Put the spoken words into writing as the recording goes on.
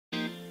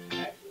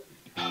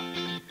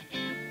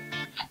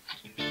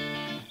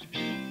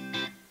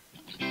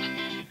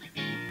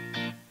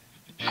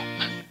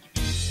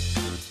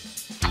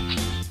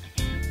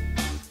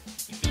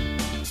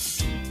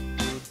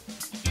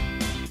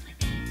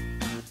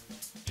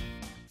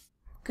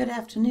Good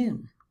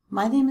afternoon.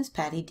 My name is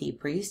Patty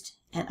DePriest,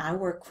 and I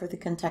work for the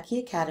Kentucky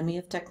Academy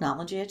of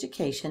Technology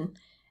Education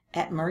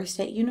at Murray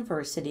State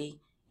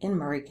University in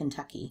Murray,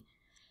 Kentucky.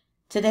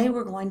 Today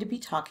we're going to be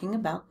talking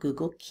about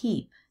Google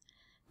Keep.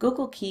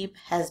 Google Keep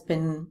has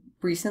been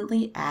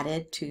recently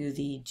added to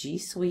the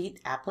GSuite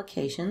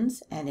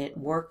applications, and it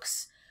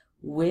works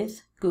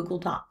with Google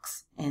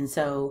Docs. And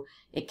so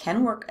it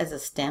can work as a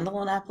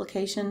standalone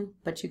application,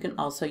 but you can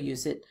also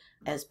use it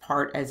as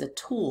a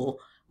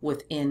tool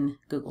within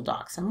Google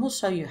Docs, and we'll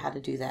show you how to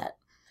do that.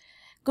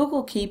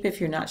 Google Keep, if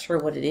you're not sure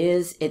what it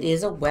is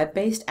a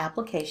web-based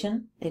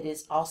application. It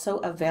is also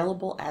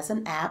available as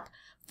an app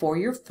for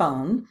your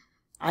phone.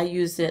 I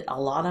use it a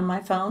lot on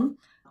my phone.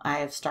 I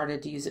have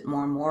started to use it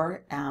more and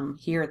more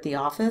here at the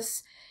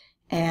office,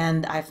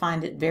 and I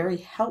find it very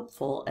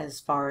helpful as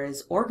far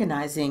as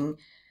organizing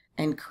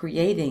and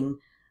creating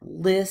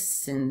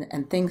lists and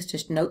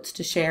notes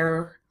to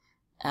share,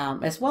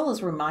 as well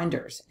as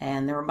reminders.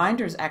 And the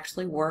reminders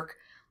actually work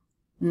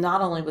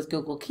not only with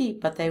Google Keep,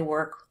 but they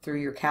work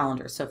through your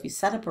calendar. So if you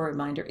set up a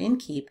reminder in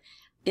Keep,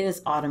 it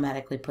is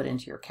automatically put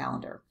into your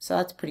calendar. So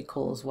that's pretty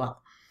cool as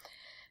well.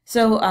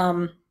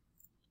 So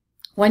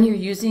when you're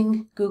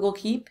using Google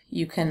Keep,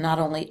 you can not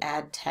only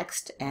add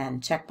text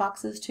and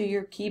checkboxes to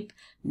your Keep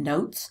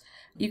notes,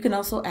 you can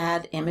also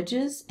add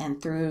images,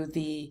 and through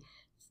the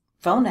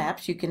phone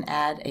apps, you can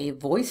add a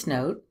voice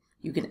note,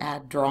 you can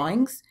add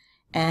drawings,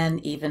 and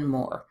even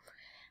more.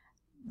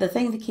 The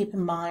thing to keep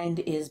in mind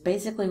is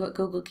basically what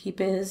Google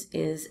Keep is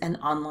an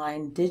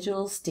online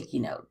digital sticky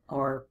note,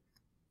 or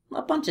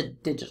a bunch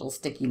of digital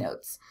sticky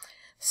notes.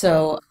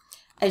 So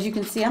as you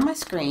can see on my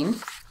screen,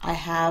 I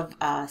have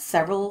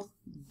several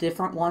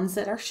different ones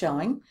that are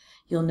showing.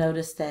 You'll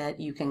notice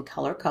that you can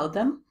color code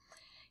them.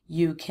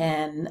 You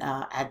can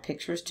add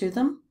pictures to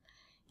them.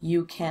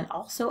 You can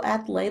also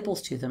add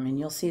labels to them, and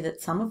you'll see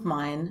that some of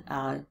mine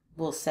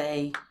will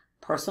say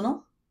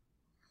personal.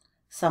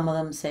 Some of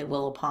them say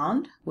Willow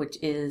Pond, which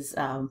is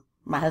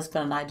my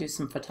husband and I do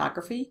some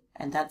photography,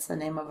 and that's the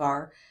name of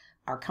our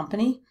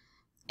company.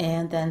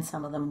 And then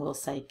some of them will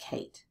say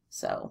Kate.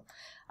 So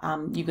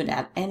you can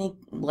add any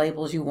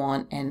labels you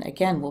want, and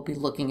again, we'll be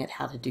looking at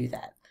how to do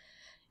that.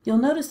 You'll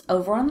notice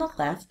over on the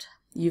left,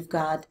 you've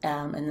got,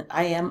 and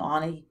I am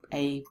on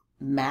a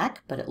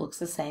Mac, but it looks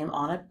the same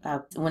on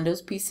a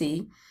Windows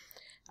PC.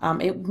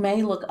 It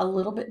may look a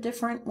little bit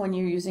different when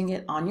you're using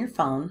it on your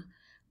phone,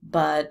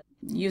 but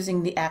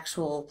using the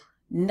actual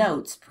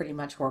notes pretty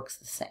much works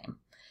the same.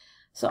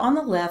 So on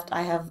the left,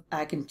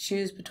 I can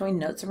choose between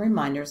notes and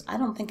reminders. I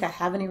don't think I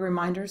have any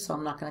reminders, so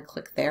I'm not going to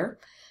click there.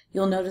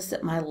 You'll notice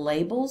that my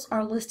labels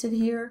are listed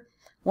here.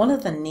 One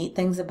of the neat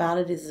things about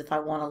it is if I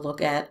want to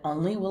look at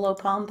only Willow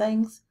Pond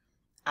things,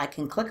 I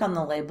can click on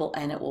the label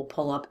and it will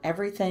pull up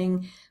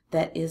everything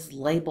that is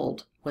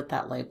labeled with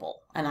that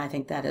label. And I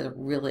think that is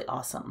really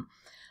awesome.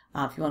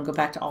 If you want to go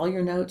back to all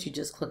your notes, you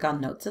just click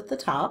on Notes at the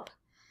top.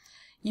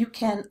 You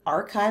can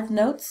archive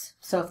notes.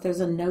 So if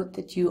there's a note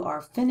that you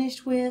are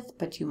finished with,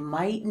 but you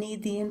might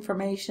need the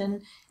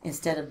information,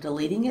 instead of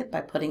deleting it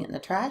by putting it in the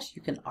trash,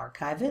 you can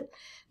archive it.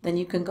 Then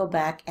you can go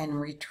back and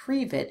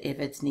retrieve it if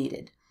it's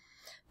needed.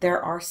 There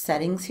are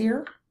settings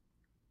here.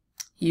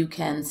 You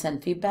can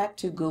send feedback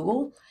to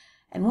Google.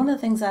 And one of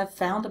the things I've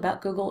found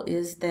about Google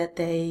is that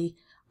they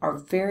are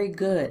very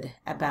good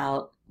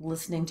about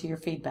listening to your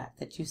feedback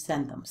that you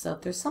send them. So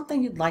if there's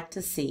something you'd like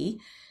to see,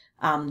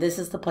 this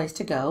is the place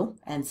to go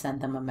and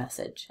send them a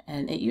message.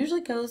 And it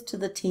usually goes to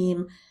the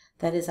team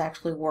that is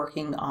actually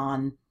working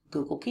on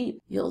Google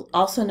Keep. You'll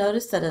also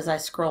notice that as I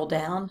scroll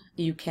down,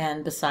 you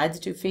can, besides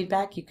do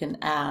feedback, you can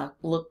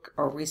look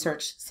or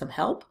research some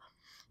help.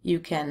 You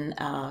can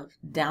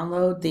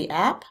download the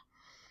app,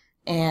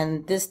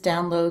 and this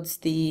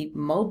downloads the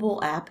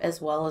mobile app as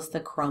well as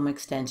the Chrome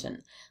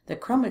extension. The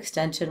Chrome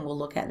extension we'll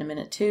look at in a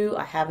minute too.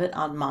 I have it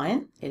on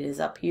mine. It is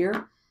up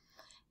here.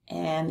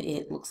 And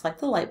it looks like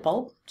the light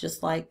bulb,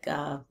 just like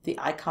the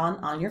icon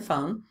on your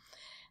phone.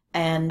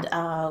 And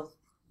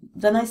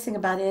the nice thing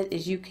about it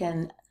is you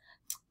can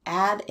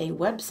add a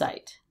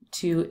website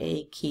to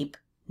a Keep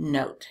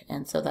note,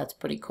 and so that's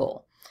pretty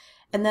cool.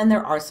 And then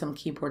there are some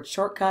keyboard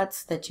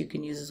shortcuts that you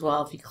can use as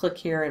well. If you click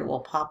here, it will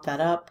pop that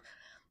up.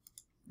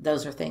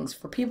 Those are things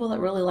for people that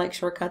really like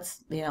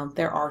shortcuts. You know,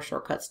 there are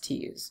shortcuts to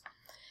use.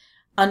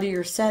 Under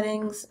your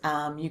settings,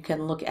 you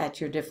can look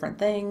at your different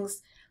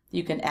things.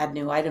 You can add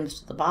new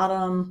items to the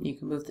bottom. You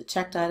can move the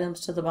checked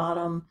items to the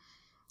bottom.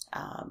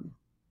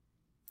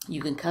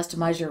 You can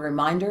customize your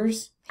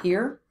reminders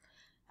here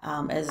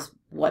as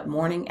what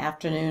morning,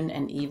 afternoon,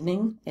 and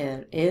evening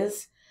it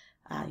is.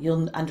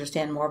 You'll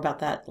understand more about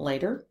that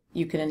later.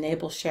 You can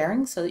enable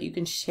sharing so that you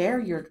can share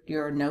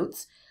your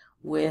notes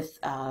with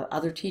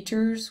other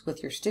teachers,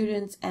 with your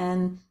students,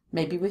 and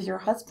maybe with your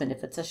husband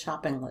if it's a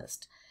shopping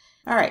list.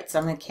 All right, so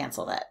I'm going to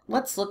cancel that.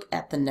 Let's look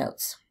at the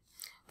notes.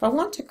 If I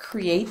want to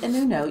create a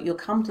new note, you'll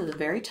come to the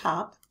very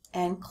top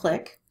and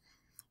click,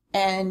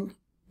 and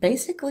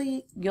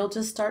basically you'll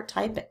just start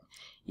typing.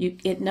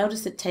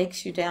 Notice it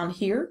takes you down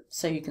here,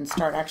 so you can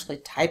start actually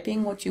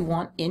typing what you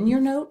want in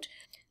your note.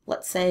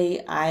 Let's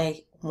say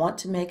I want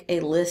to make a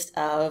list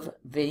of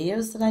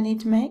videos that I need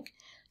to make.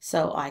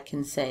 So I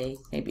can say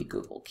maybe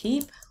Google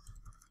Keep.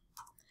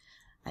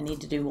 I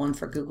need to do one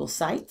for Google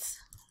Sites.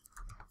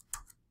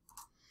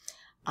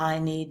 I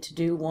need to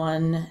do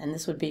one, and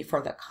this would be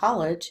for the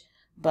college,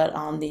 but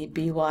on the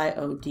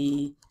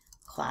BYOD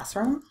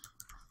classroom.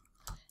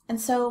 And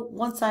so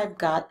once I've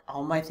got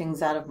all my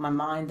things out of my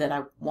mind that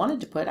I wanted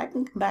to put, I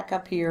can come back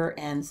up here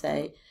and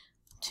say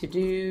to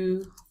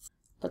do,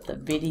 put the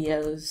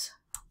videos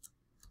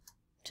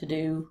to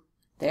do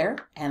there,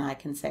 and I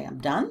can say I'm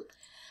done.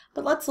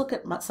 But let's look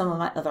at some of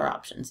my other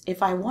options.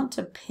 If I want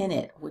to pin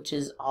it, which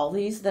is all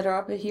these that are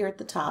up here at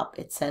the top,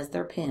 it says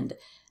they're pinned.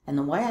 And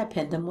the way I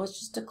pinned them was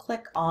just to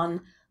click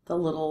on the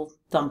little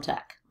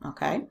thumbtack,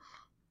 okay?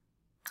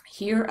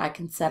 Here I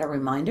can set a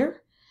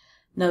reminder.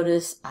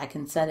 Notice I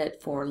can set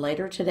it for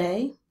later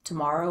today,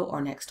 tomorrow,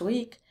 or next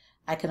week.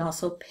 I can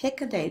also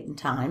pick a date and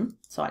time.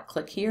 So I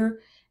click here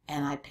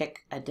and I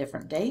pick a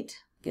different date.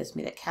 It gives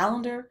me the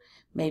calendar.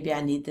 Maybe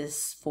I need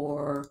this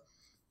for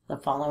the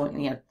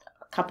following, a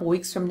couple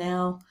weeks from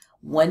now.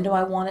 When do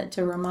I want it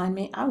to remind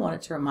me? I want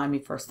it to remind me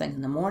first thing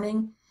in the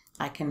morning.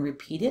 I can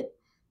repeat it,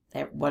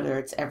 whether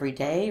it's every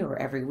day or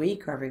every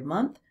week or every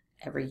month,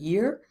 every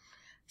year,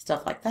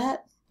 stuff like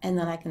that. And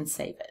then I can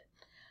save it.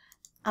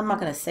 I'm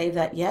not going to save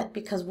that yet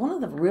because one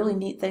of the really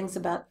neat things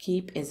about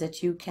Keep is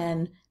that you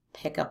can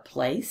pick a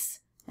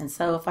place. And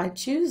so if I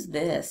choose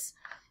this,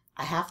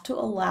 I have to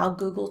allow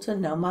Google to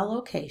know my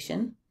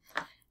location.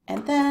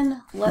 And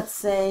then let's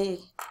say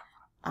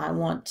I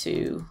want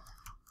to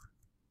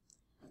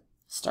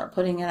start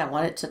putting it. I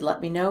want it to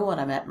let me know when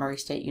I'm at Murray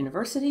State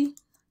University.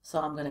 So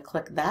I'm going to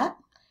click that.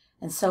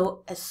 And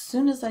so as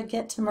soon as I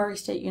get to Murray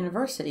State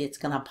University, it's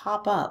going to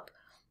pop up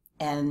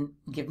and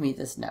give me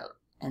this note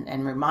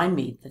and remind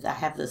me that I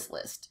have this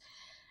list.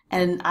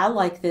 And I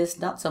like this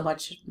not so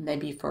much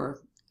maybe for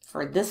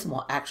this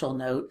actual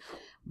note,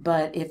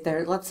 but if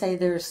there, let's say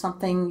there's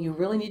something you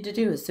really need to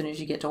do as soon as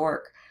you get to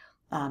work,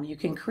 you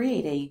can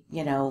create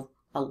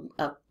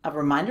a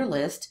reminder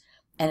list.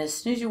 And as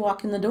soon as you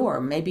walk in the door,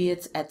 maybe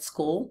it's at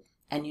school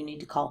and you need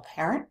to call a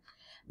parent.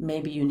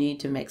 Maybe you need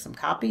to make some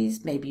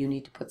copies. Maybe you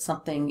need to put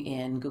something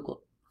in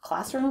Google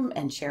Classroom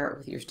and share it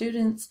with your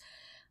students.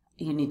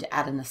 You need to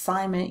add an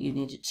assignment. You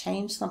need to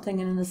change something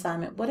in an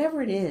assignment.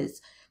 Whatever it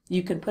is,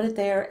 you can put it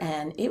there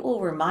and it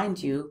will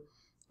remind you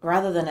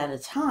rather than at a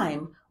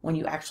time when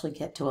you actually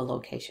get to a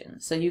location.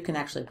 So you can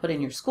actually put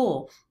in your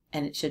school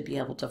and it should be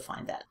able to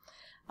find that.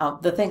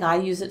 The thing I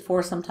use it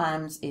for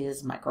sometimes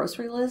is my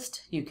grocery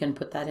list. You can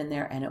put that in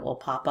there and it will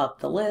pop up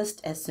the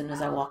list as soon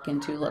as I walk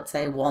into, let's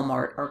say,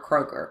 Walmart or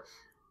Kroger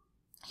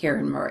here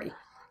in Murray.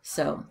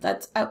 So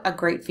that's a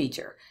great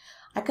feature.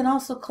 I can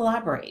also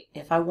collaborate.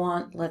 If I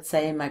want, let's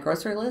say, my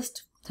grocery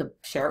list to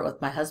share it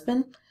with my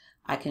husband,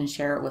 I can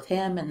share it with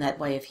him, and that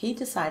way if he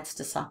decides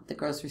to stop at the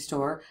grocery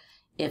store,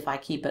 if I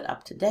keep it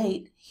up to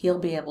date, he'll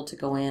be able to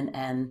go in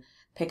and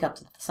pick up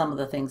some of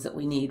the things that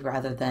we need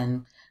rather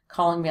than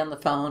calling me on the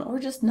phone or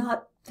just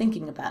not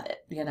thinking about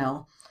it,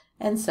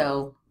 And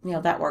so,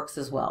 that works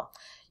as well.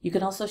 You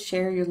can also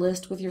share your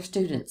list with your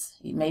students.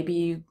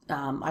 Maybe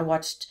I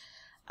watched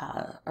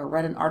or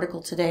read an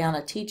article today on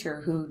a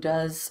teacher who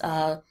does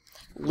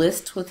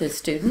lists with his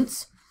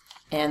students,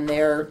 and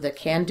they're the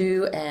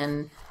can-do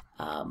and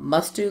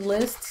must-do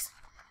lists.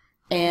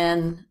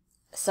 And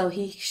so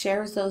he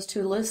shares those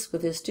two lists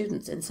with his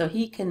students, and so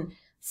he can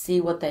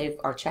see what they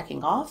are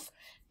checking off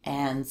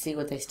and see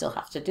what they still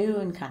have to do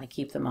and kind of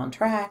keep them on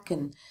track.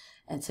 And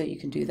so you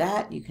can do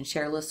that. You can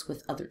share lists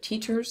with other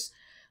teachers.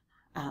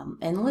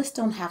 And lists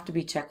don't have to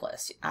be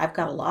checklists. I've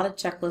got a lot of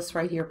checklists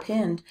right here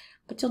pinned,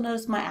 but you'll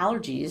notice my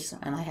allergies,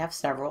 and I have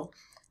several.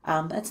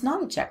 It's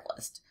not a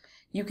checklist.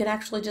 You can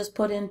actually just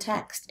put in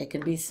text. It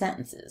can be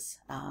sentences.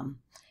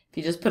 If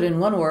you just put in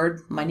one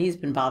word, my knee's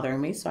been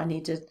bothering me, so I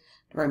need to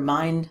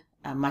remind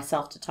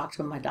myself to talk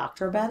to my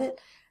doctor about it.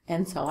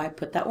 And so I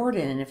put that word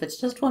in, and if it's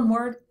just one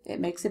word, it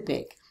makes it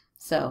big.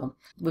 So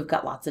we've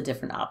got lots of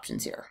different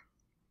options here.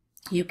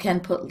 You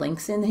can put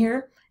links in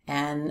here,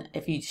 and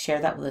if you share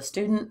that with a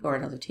student or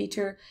another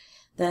teacher,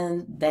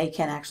 then they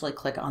can actually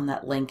click on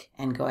that link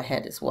and go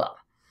ahead as well.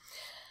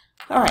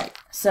 All right,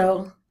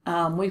 so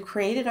we've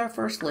created our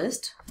first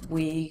list.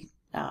 We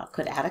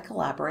could add a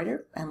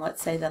collaborator, and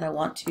let's say that I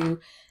want to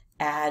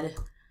add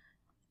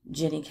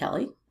Jenny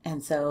Kelly.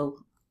 And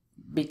so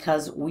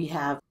because we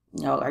have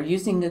are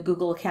using a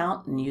Google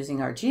account and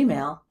using our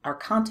Gmail, our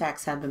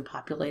contacts have been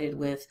populated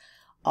with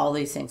all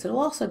these things. It'll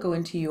also go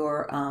into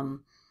your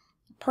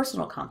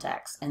personal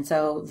contacts. And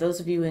so those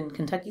of you in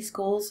Kentucky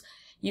schools,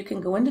 you can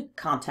go into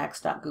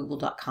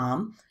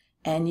contacts.google.com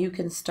and you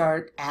can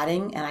start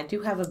adding, and I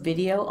do have a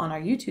video on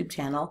our YouTube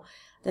channel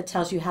that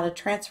tells you how to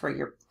transfer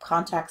your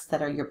contacts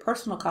that are your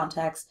personal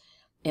contacts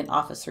in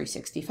Office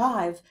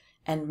 365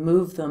 and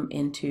move them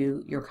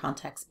into your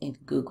contacts in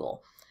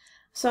Google.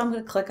 So I'm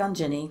going to click on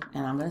Jenny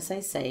and I'm going to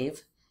say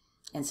save.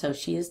 And so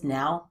she is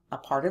now a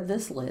part of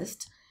this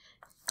list.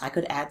 I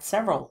could add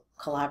several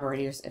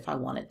collaborators if I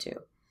wanted to.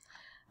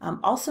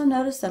 Also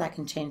notice that I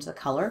can change the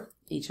color.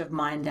 Each of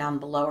mine down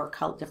below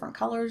are different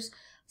colors.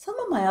 Some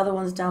of my other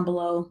ones down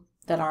below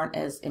that aren't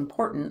as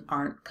important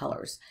aren't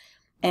colors.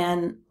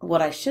 And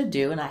what I should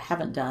do, and I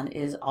haven't done,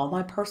 is all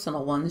my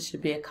personal ones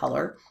should be a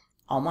color.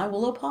 All my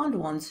Willow Pond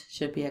ones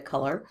should be a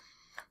color.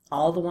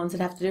 All the ones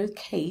that have to do with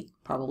Kate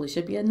probably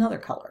should be another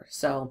color.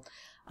 So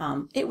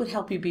it would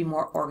help you be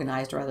more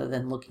organized rather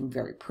than looking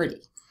very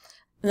pretty.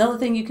 Another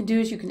thing you can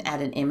do is you can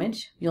add an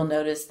image. You'll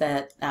notice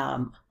that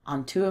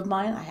on 2 of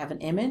mine I have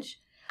an image.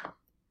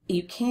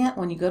 You can't,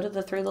 when you go to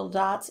the 3 little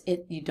dots,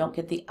 you don't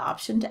get the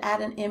option to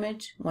add an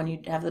image when you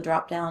have the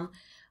drop down.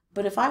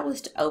 But if I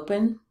was to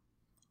open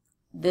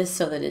this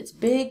so that it's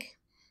big,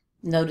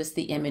 notice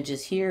the image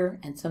is here,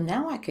 and so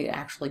now I could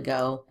actually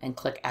go and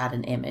click add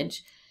an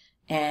image.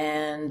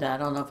 And I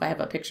don't know if I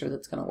have a picture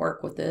that's going to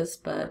work with this,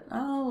 but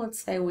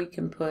let's say we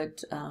can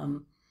put,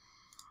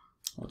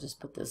 we'll just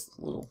put this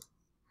little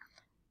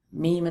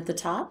meme at the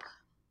top,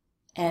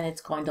 and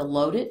it's going to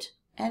load it,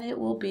 and it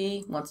will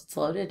be, once it's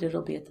loaded,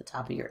 it'll be at the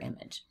top of your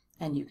image,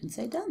 and you can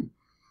say done.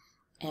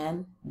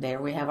 And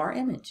there we have our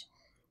image.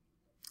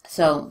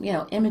 So, you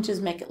know, images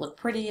make it look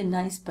pretty and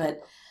nice, but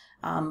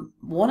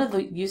one of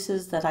the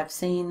uses that I've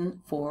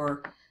seen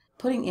for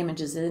putting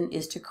images in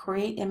is to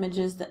create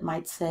images that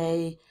might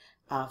say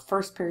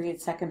first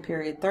period, second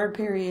period, third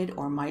period,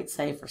 or might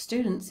say for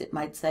students, it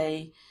might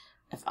say,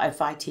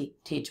 if I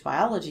teach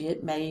biology,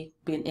 it may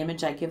be an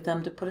image I give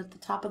them to put at the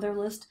top of their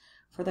list,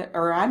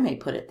 or I may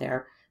put it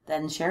there,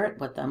 then share it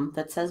with them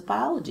that says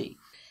biology,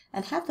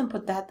 and have them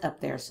put that up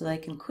there so they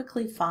can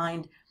quickly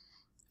find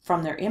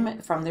from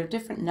their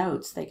different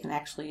notes, they can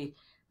actually,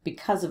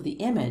 because of the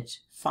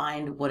image,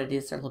 find what it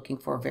is they're looking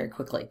for very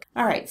quickly.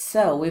 All right,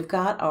 so we've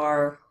got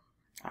our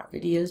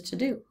videos to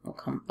do. We'll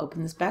come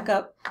open this back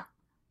up.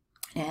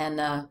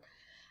 And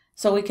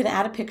so we can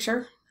add a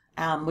picture.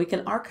 We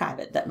can archive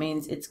it. That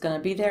means it's going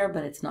to be there,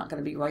 but it's not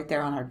going to be right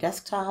there on our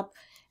desktop.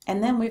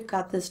 And then we've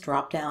got this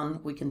drop down.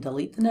 We can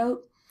delete the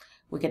note.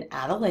 We can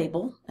add a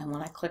label. And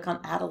when I click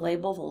on add a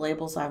label, the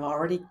labels I've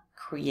already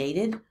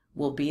created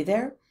will be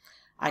there.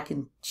 I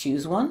can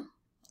choose one.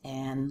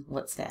 And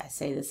let's say I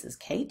say this is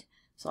Kate.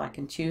 So I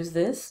can choose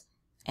this.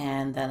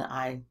 And then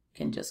I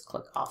can just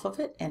click off of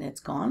it and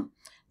it's gone.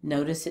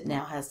 Notice it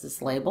now has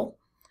this label.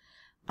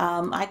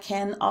 I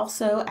can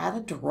also add a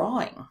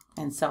drawing,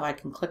 and so I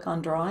can click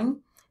on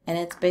drawing, and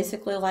it's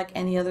basically like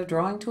any other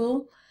drawing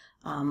tool.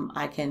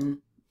 I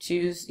can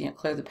choose,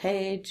 clear the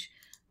page.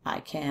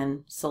 I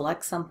can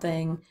select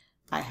something.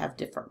 I have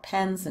different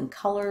pens and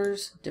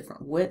colors,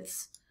 different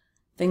widths,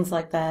 things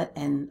like that,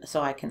 and so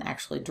I can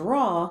actually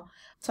draw.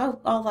 So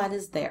all that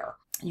is there.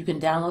 You can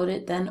download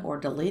it then or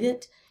delete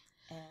it.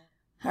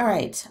 All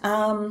right,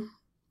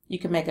 you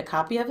can make a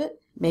copy of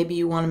it. Maybe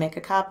you want to make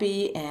a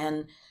copy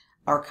and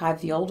archive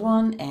the old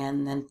one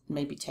and then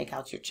maybe take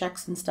out your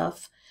checks and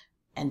stuff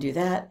and do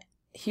that.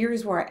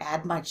 Here's where I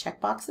add my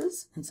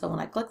checkboxes, and so when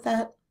I click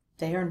that,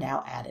 they are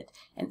now added,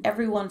 and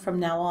everyone from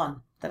now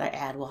on that I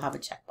add will have a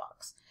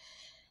checkbox.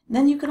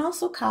 Then you can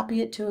also copy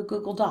it to a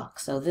Google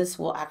Doc. So this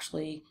will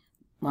actually,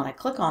 when I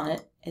click on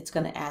it, it's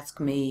going to ask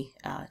me,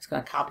 it's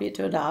going to copy it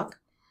to a doc,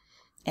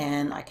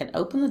 and I can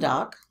open the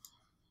doc,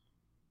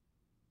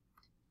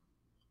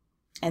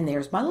 and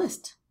there's my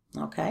list.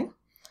 Okay.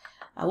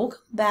 I will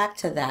come back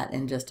to that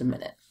in just a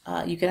minute.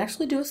 You can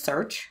actually do a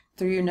search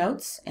through your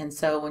notes, and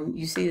so when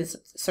you see this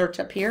search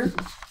up here,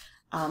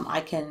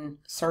 I can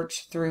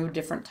search through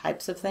different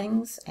types of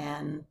things,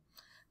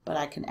 but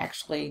I can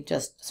actually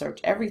just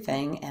search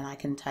everything, and I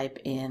can type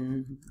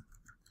in,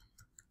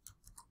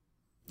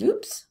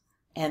 oops,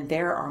 and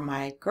there are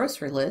my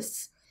grocery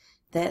lists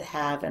that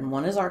have, and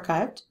one is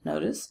archived,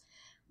 notice,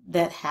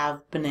 that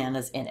have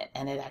bananas in it,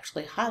 and it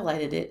actually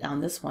highlighted it on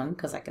this one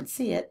because I can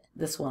see it.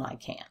 This one I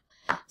can't.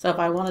 So if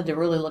I wanted to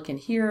really look in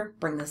here,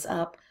 bring this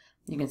up,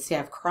 you can see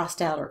I've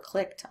crossed out or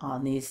clicked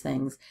on these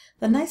things.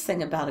 The nice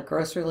thing about a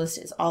grocery list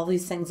is all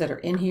these things that are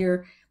in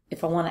here,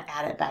 if I want to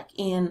add it back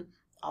in,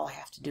 all I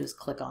have to do is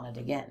click on it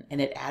again, and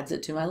it adds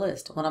it to my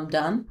list. When I'm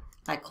done,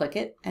 I click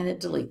it and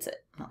it deletes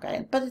it,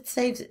 okay? But it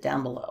saves it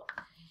down below.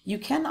 You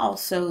can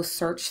also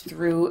search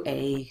through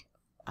a,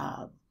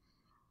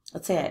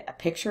 let's say a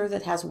picture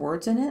that has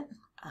words in it.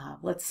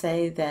 Let's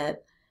say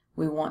that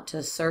we want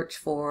to search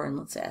for, and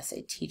let's say I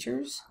say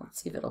teachers.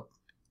 Let's see if it'll,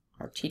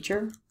 or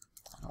teacher.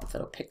 I don't know if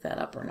it'll pick that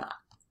up or not.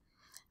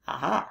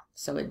 Aha,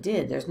 so it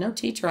did. There's no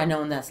teacher I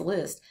know in this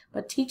list,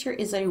 but teacher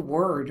is a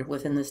word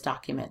within this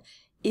document.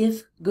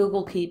 If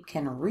Google Keep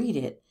can read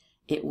it,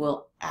 it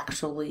will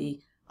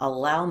actually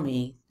allow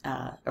me,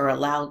 or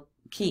allow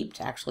Keep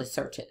to actually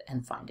search it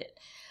and find it.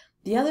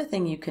 The other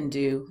thing you can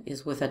do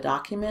is with a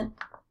document,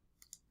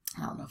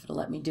 I don't know if it'll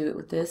let me do it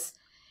with this,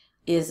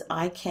 is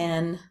I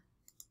can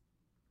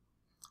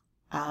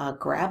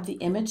grab the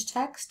image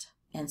text,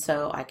 and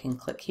so I can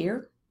click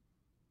here,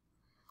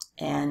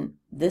 and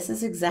this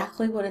is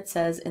exactly what it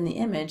says in the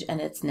image,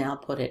 and it's now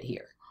put it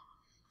here.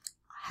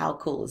 How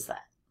cool is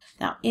that?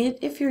 Now,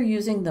 if you're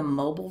using the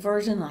mobile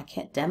version, I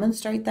can't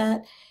demonstrate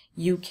that,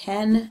 you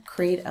can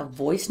create a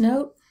voice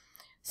note.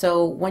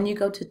 So when you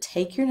go to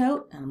take your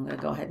note, and I'm going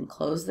to go ahead and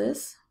close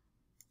this,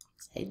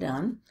 say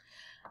done,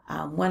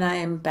 When I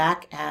am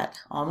back at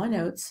all my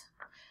notes,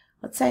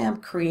 let's say I'm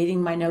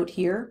creating my note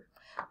here.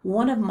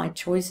 One of my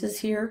choices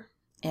here,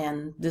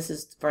 and this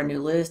is for a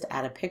new list,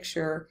 add a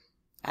picture,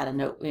 add a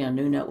note,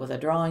 new note with a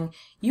drawing.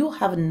 You'll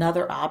have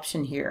another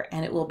option here,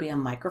 and it will be a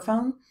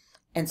microphone.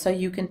 And so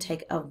you can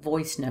take a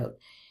voice note.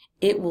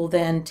 It will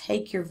then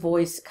take your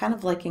voice, kind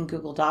of like in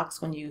Google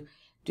Docs when you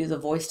do the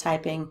voice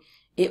typing.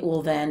 It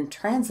will then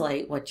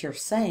translate what you're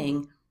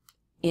saying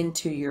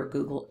into your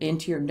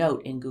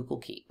note in Google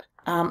Keep.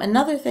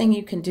 Another thing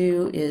you can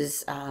do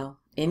is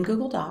in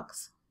Google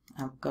Docs.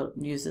 I'll go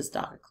use this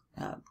doc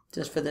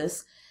just for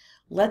this.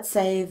 Let's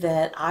say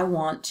that I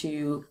want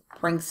to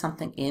bring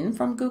something in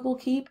from Google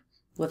Keep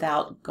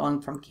without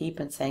going from Keep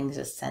and saying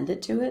just send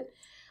it to it.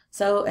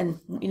 So, and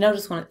you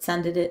notice when it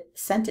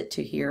sent it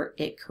to here,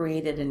 it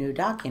created a new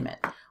document.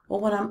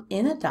 Well, when I'm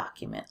in a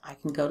document, I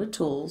can go to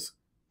Tools,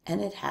 and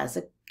it has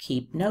a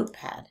Keep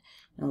notepad.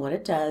 And what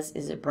it does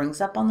is it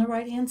brings up on the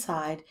right-hand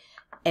side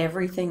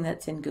everything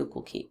that's in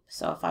Google Keep.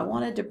 So if I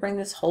wanted to bring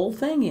this whole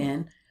thing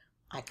in,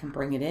 I can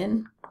bring it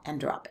in and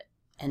drop it.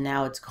 And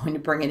now it's going to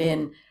bring it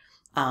in,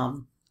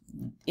 the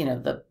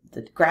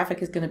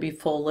graphic is going to be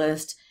full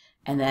list,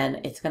 and then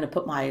it's going to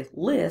put my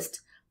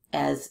list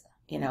as,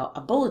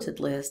 a bulleted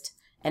list,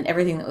 and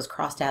everything that was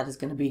crossed out is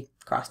going to be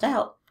crossed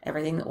out.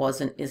 Everything that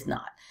wasn't is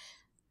not.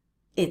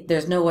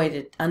 There's no way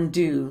to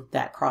undo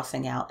that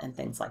crossing out and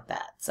things like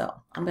that.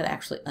 So I'm going to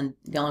actually,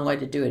 the only way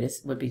to do it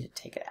would be to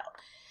take it out.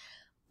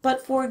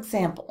 But for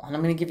example, and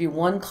I'm going to give you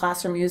one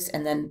classroom use,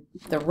 and then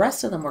the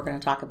rest of them we're going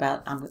to talk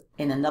about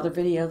in another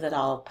video that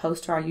I'll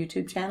post to our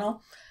YouTube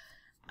channel.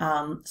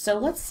 So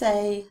let's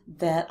say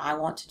that I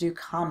want to do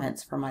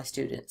comments for my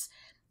students.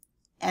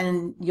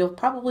 And you'll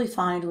probably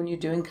find when you're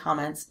doing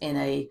comments in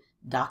a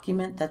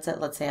document that's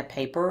let's say a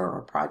paper or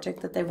a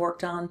project that they've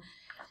worked on,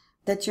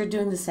 that you're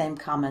doing the same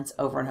comments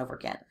over and over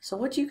again. So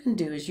what you can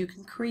do is you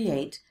can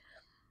create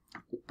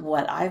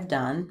what I've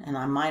done, and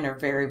mine are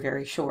very,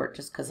 very short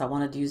just because I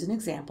wanted to use an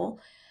example,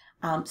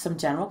 some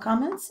general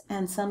comments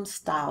and some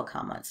style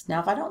comments.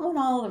 Now, if I don't want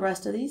all the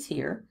rest of these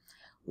here,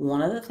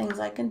 one of the things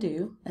I can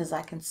do is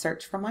I can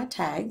search for my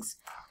tags,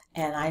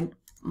 and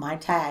my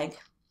tag,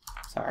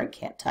 sorry,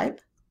 can't type,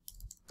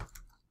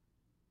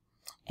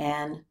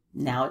 and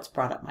now it's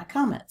brought up my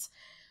comments.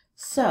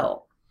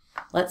 So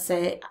let's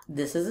say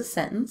this is a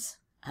sentence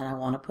and I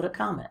want to put a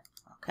comment,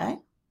 okay?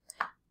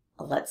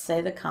 Let's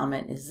say the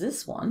comment is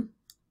this one.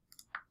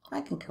 I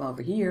can come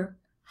over here,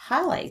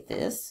 highlight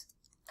this,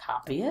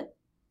 copy it,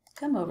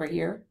 come over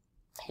here,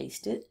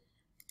 paste it,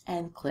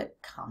 and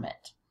click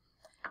comment.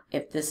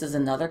 If this is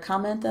another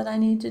comment that I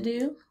need to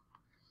do,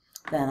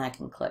 then I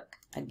can click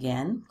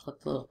again,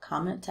 click the little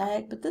comment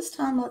tag, but this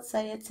time let's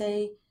say it's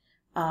a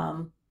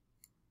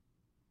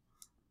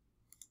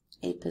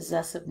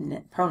possessive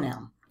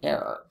pronoun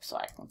error. So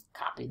I can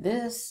copy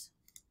this,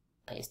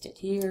 paste it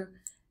here.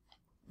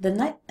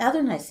 The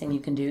other nice thing you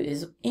can do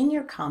is in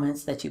your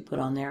comments that you put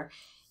on there,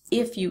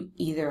 if you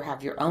either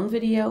have your own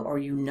video or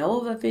you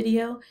know of a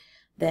video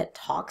that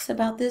talks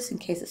about this in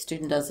case a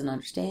student doesn't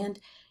understand,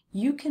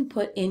 you can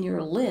put in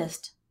your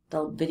list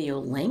the video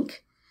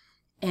link,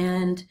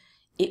 and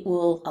it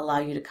will allow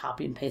you to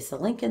copy and paste the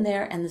link in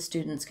there, and the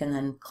students can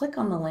then click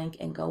on the link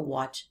and go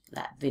watch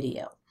that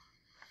video.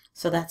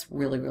 So that's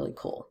really, really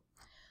cool.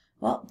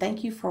 Well,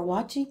 thank you for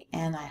watching,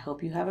 and I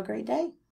hope you have a great day.